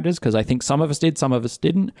our characters, because I think some of us did, some of us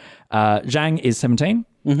didn't. Zhang is 17.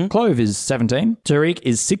 Clove is 17. Tariq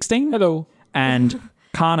is 16. Hello. And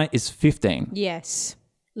Kana is 15. Yes.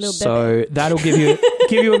 Little So that'll give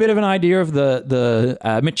you a bit of an idea of the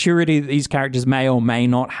maturity that these characters may or may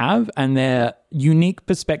not have, and their unique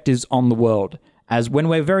perspectives on the world. As when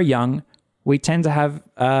we're very young, we tend to have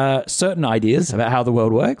certain ideas about how the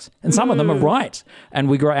world works, and some of them are right, and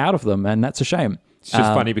we grow out of them, and that's a shame. It's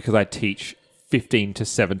just funny because I teach 15 to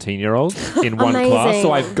 17-year-olds in one class,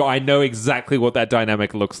 so I know exactly what that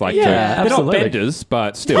dynamic looks like. Yeah, too. They're absolutely. not benders,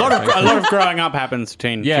 but still. a lot of growing up happens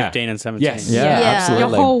between 15 and 17. Yes. Yeah, Yeah.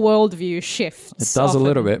 absolutely. Your whole worldview shifts. It does a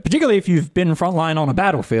little bit, particularly if you've been frontline on a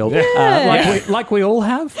battlefield, like we all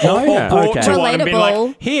have. No, Or brought to one and been Relatable.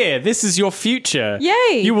 like, here, this is your future.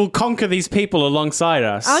 Yay. You will conquer these people alongside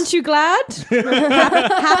us. Aren't you glad?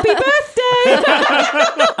 Happy birthday!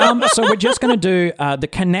 So we're just going to do the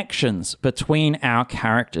connections between our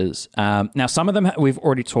characters. Now, some of them we've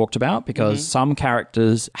already talked about because some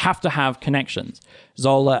characters have to have connections.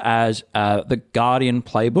 Zola as the Guardian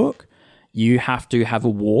playbook, you have to have a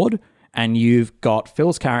ward, and you've got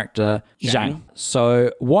Phil's character, Zhang.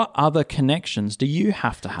 So what other connections do you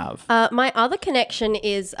have to have? My other connection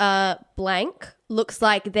is blank. Looks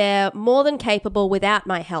like they're more than capable without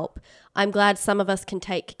my help. I'm glad some of us can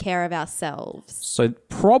take care of ourselves. So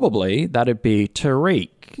probably that'd be Tariq.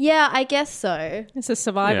 Yeah, I guess so. It's a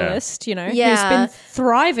survivalist, you know, Yeah. who's been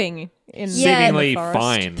thriving in Seemingly the forest.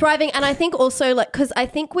 fine. Thriving. And I think also, like, because I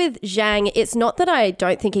think with Zhang, it's not that I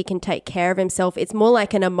don't think he can take care of himself. It's more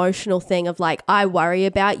like an emotional thing of like, I worry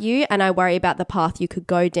about you and I worry about the path you could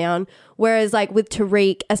go down. Whereas like with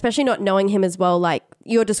Tariq, especially not knowing him as well, like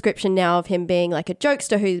your description now of him being like a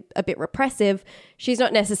jokester who's a bit repressive, she's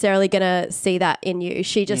not necessarily going to see that in you.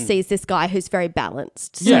 She just sees this guy who's very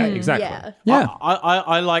balanced. So, Yeah, exactly. Yeah. Yeah.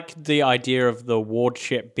 I like the idea of the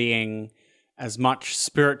wardship being as much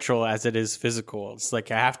spiritual as it is physical. It's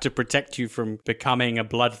like I have to protect you from becoming a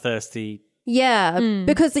bloodthirsty. Yeah, Hmm.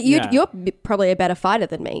 because you're probably a better fighter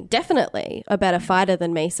than me. Definitely a better fighter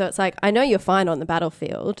than me. So it's like, I know you're fine on the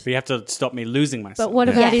battlefield. But you have to stop me losing myself. But what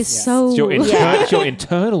about his soul? It's your, it's your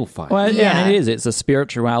internal fight. Well, yeah, and Yeah. it is. It's a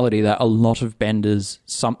spirituality that a lot of benders,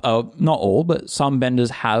 not all, but some benders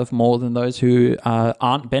have more than those who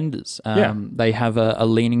aren't benders. They have a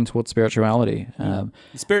leaning towards spirituality. The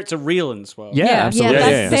spirits are real in this world. Yeah, Yeah. absolutely. Yeah,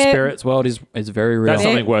 that's The fair. spirits world is very real. That's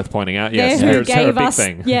something worth pointing out. They're Yes, who spirits are a gave big us.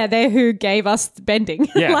 thing. Yeah, they're who gave us bending.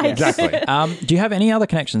 Yeah, Like- exactly. Do you have any other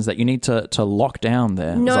connections that you need to lock down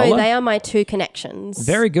there? No, Zola? they are my two connections.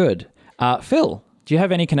 Very good. Phil, do you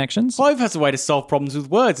have any connections? Clove has a way to solve problems with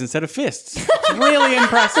words instead of fists. It's really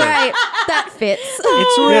impressive. Great, that fits.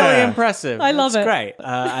 It's really impressive. I love It's it. great.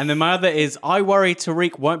 And then my other is I worry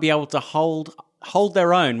Tariq won't be able to hold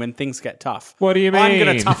their own when things get tough. What do you I'm going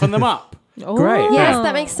mean? to toughen them up. Great. Yes,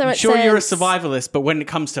 that makes so much Sure, sense. you're a survivalist, but when it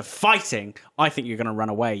comes to fighting, I think you're going to run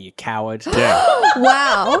away, you coward. Yeah.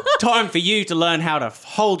 Wow. Time for you to learn how to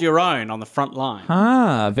hold your own on the front line.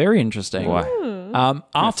 Ah, very interesting.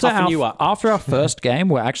 After toughen you up. our first game,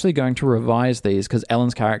 we're actually going to revise these because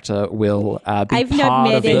Ellen's character will be I've not part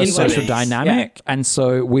met of the anyone. social dynamic, and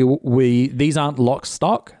so we these aren't lock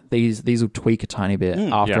stock. These will tweak a tiny bit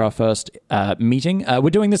after Yeah. our first meeting. We're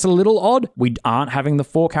doing this a little odd. We aren't having the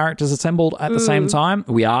 4 characters assembled at the same time.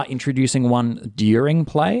 We are introducing one during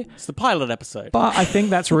play. It's the pilot episode. But I think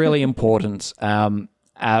that's really important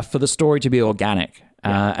for the story to be organic.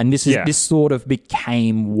 And this sort of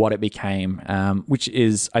became what it became, which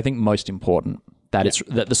is, I think, most important. That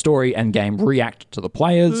that the story and game react to the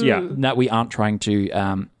players. Yeah. That we aren't trying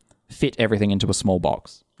to fit everything into a small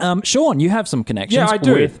box. Sean, you have some connections. Yeah, I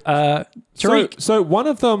do. With Tariq. So one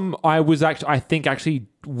of them I think actually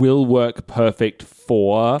will work perfect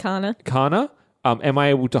for Kana. Am I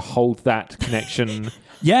able to hold that connection?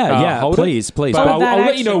 Yeah, hold it? please. But Hold I'll that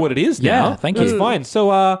let you know action. what it is Yeah, now. thank you. That's fine.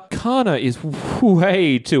 So Kana is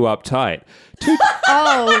way too uptight.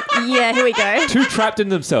 Oh, yeah, here we go. Too trapped in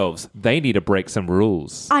themselves. They need to break some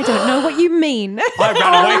rules. I don't know what you mean. I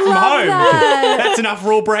ran away from home. that. That's enough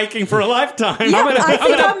rule breaking for a lifetime. I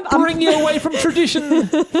think I'm Bring you away from tradition.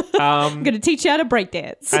 going to teach you how to break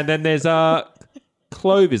dance. And then there's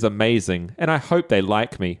Clove is amazing, and I hope they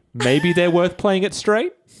like me. Maybe they're worth playing it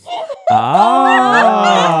straight?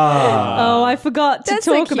 Oh, I forgot to That's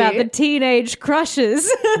so talk about the cute. teenage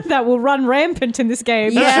crushes that will run rampant in this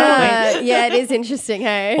game. Yeah, it is interesting,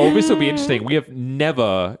 hey? Oh, this will be interesting. We have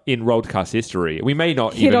never, in Rollcast history, we may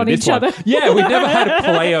not Hit even on in this each one. other. Yeah, we've never had a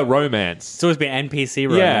player romance. It's always been NPC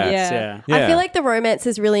romance. Yeah. Yeah. I feel like the romance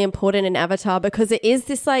is really important in Avatar because it is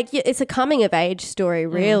this it's a coming of age story,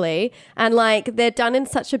 really. And like they're done in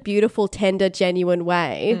such a beautiful, tender, genuine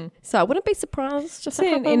way. So I wouldn't be surprised if that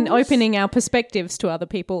In happens. opening our perspectives to other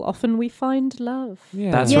people, often we find love.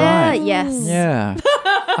 That's Yeah, right. yes. Yeah.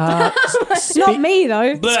 Not me,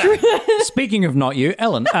 though. Speaking of not you,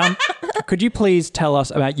 Ellen, could you please tell us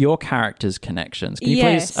about your character's connections? Can you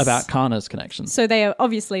Yes. please about Kana's connections? So they are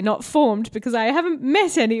obviously not formed because I haven't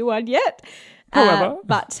met anyone yet. However.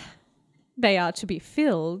 But they are to be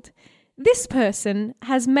filled. This person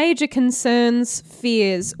has major concerns,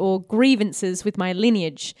 fears, or grievances with my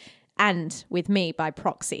lineage and with me by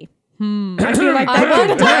proxy. I feel like I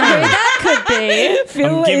wonder who that could be.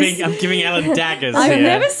 Phil is- I'm giving Ellen daggers. I've here.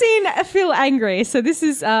 never seen Phil angry, so this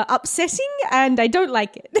is upsetting and I don't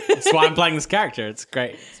like it. That's why I'm playing this character. It's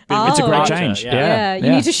great. It's a great Oh. change. Yeah. You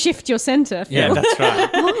need to shift your center, Phil. Yeah, that's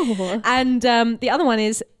right. And the other one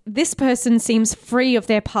is this person seems free of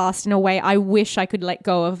their past in a way I wish I could let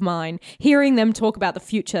go of mine. Hearing them talk about the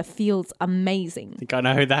future feels amazing. I think I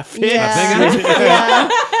know who that fits. Yeah.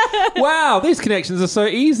 Wow, these connections are so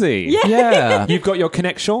easy. Yeah. You've got your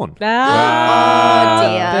connect Sean. Oh, dear.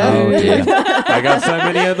 Oh, dear. I got so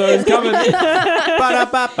many of those coming.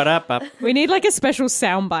 Ba-da-ba-ba-da-ba. We need like a special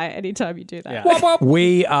soundbite anytime you do that. Yeah.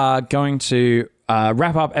 We are going to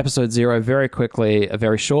wrap up episode 0 very quickly,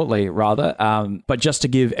 very shortly, rather. But just to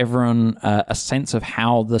give everyone a sense of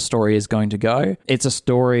how the story is going to go, it's a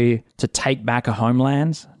story to take back a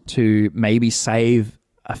homeland, to maybe save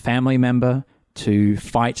a family member, to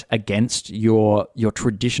fight against your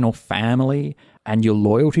traditional family and your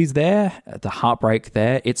loyalties there, the heartbreak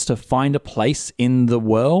there. It's to find a place in the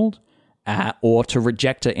world or to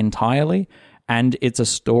reject it entirely. And it's a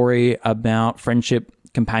story about friendship,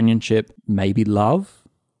 companionship, maybe love.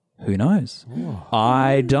 Who knows?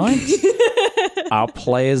 I don't. Our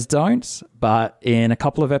players don't. But in a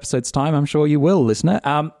couple of episodes' time, I'm sure you will, listener.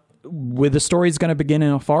 The story's going to begin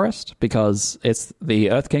in a forest because it's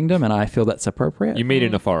the Earth Kingdom, and I feel that's appropriate. You meet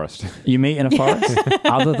in a forest. You meet in a forest.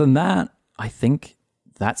 Other than that, I think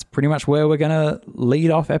that's pretty much where we're going to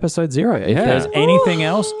lead off episode 0. If there's anything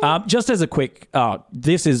else, just as a quick,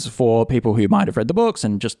 this is for people who might have read the books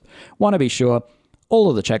and just want to be sure,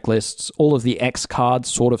 all of the checklists, all of the X cards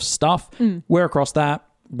sort of stuff, we're across that.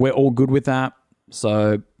 We're all good with that.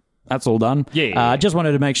 So that's all done. Yeah. Just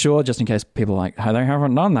wanted to make sure, just in case people are like, oh, they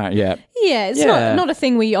haven't done that yet. Yeah, it's Yeah. not a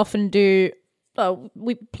thing we often do.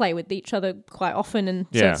 We play with each other quite often, and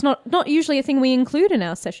so Yeah. it's not usually a thing we include in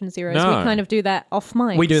our session zeros. No. We kind of do that off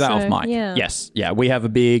mic. We do that so, off mic. Yeah. Yes. Yeah. We have a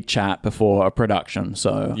big chat before a production.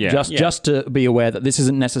 So Yeah. just to be aware that this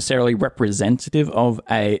isn't necessarily representative of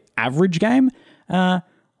a average game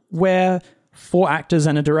where 4 actors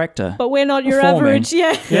and a director. But we're not your Performing. average,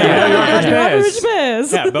 yeah. Yeah. Your average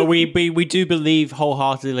bears. Yeah, but we do believe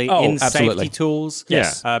wholeheartedly in absolutely. safety tools.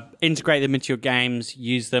 Yes. Integrate them into your games.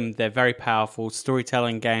 Use them. They're very powerful.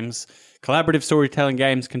 Storytelling games. Collaborative storytelling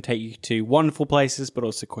games can take you to wonderful places, but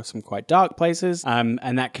also some quite dark places. And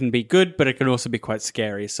that can be good, but it can also be quite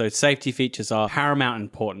scary. So safety features are paramount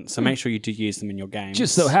important. So make sure you do use them in your games.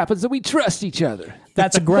 Just so happens that we trust each other.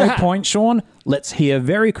 That's a great point, Sean. Let's hear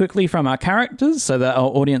very quickly from our characters so that our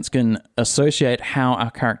audience can associate how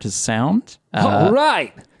our characters sound. All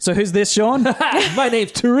right. So who's this, Sean? My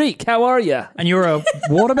name's Tariq. How are you? And you're a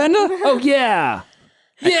waterbender? Oh, yeah.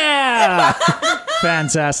 Yeah.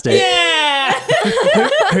 Fantastic. Yeah.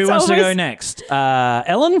 Who wants to always- go next?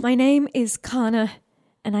 Ellen? My name is Kana,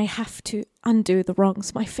 and I have to undo the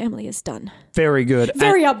wrongs my family has done. Very good.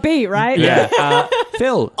 Very upbeat, right? Yeah.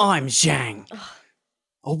 Phil? I'm Zhang,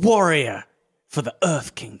 a warrior for the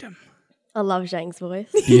Earth Kingdom. I love Zhang's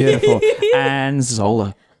voice. Beautiful. And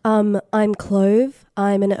Zola? I'm Clove.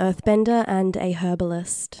 I'm an earthbender and a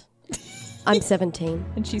herbalist. I'm 17.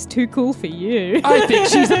 And she's too cool for you. I think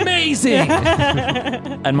she's amazing.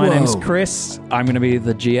 And my name's Chris. I'm going to be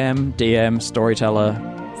the GM, DM, storyteller,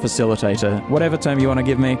 facilitator, whatever term you want to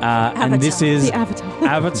give me. And this is the Avatar.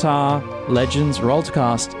 Avatar Legends Roll to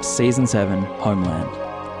Cast Season 7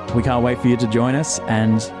 Homeland. We can't wait for you to join us,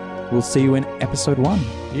 and we'll see you in episode 1.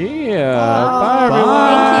 Yeah.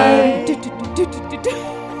 Bye, everyone. Thank you.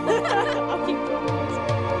 I'll keep doing this.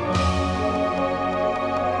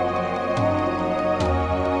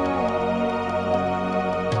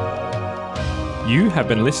 You have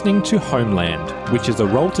been listening to Homeland, which is a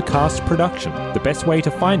Roll to Cast production. The best way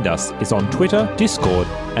to find us is on Twitter, Discord,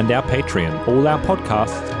 and our Patreon. All our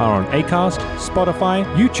podcasts are on Acast, Spotify,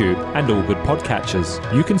 YouTube, and all good podcatchers.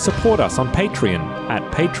 You can support us on Patreon at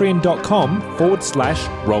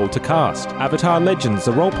patreon.com/Roll to Cast. Avatar Legends,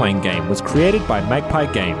 the role-playing game, was created by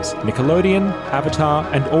Magpie Games. Nickelodeon, Avatar,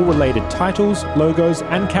 and all related titles, logos,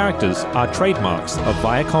 and characters are trademarks of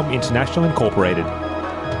Viacom International Incorporated.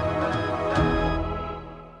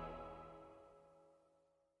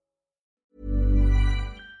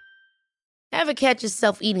 Ever catch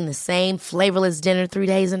yourself eating the same flavorless dinner 3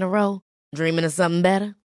 days in a row? Dreaming of something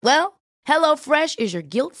better? Well, HelloFresh is your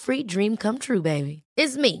guilt-free dream come true, baby.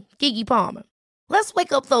 It's me, Keke Palmer. Let's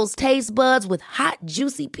wake up those taste buds with hot,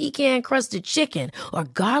 juicy pecan-crusted chicken or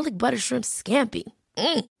garlic butter shrimp scampi.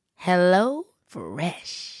 Hello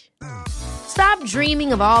Fresh. Stop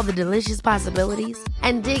dreaming of all the delicious possibilities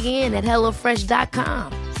and dig in at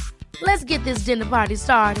HelloFresh.com. Let's get this dinner party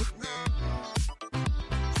started.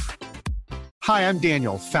 Hi, I'm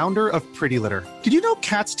Daniel, founder of Pretty Litter. Did you know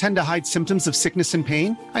cats tend to hide symptoms of sickness and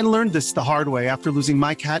pain? I learned this the hard way after losing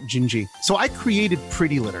my cat, Gingy. So I created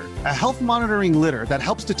Pretty Litter, a health monitoring litter that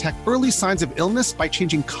helps detect early signs of illness by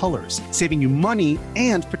changing colors, saving you money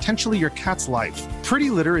and potentially your cat's life.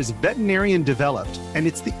 Pretty Litter is veterinarian developed, and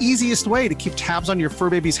it's the easiest way to keep tabs on your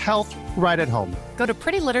fur baby's health right at home. Go to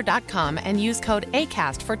prettylitter.com and use code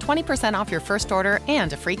ACAST for 20% off your first order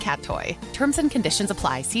and a free cat toy. Terms and conditions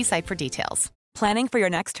apply. See site for details. Planning for your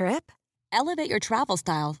next trip? Elevate your travel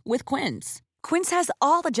style with Quince. Quince has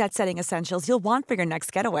all the jet-setting essentials you'll want for your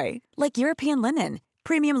next getaway, like European linen,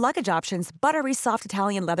 premium luggage options, buttery soft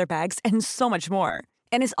Italian leather bags, and so much more.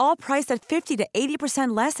 And is all priced at 50 to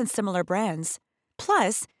 80% less than similar brands.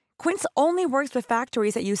 Plus, Quince only works with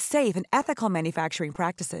factories that use safe and ethical manufacturing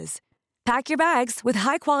practices. Pack your bags with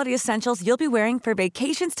high-quality essentials you'll be wearing for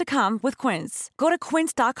vacations to come with Quince. Go to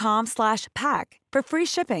quince.com/pack for free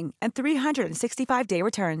shipping and 365-day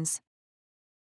returns.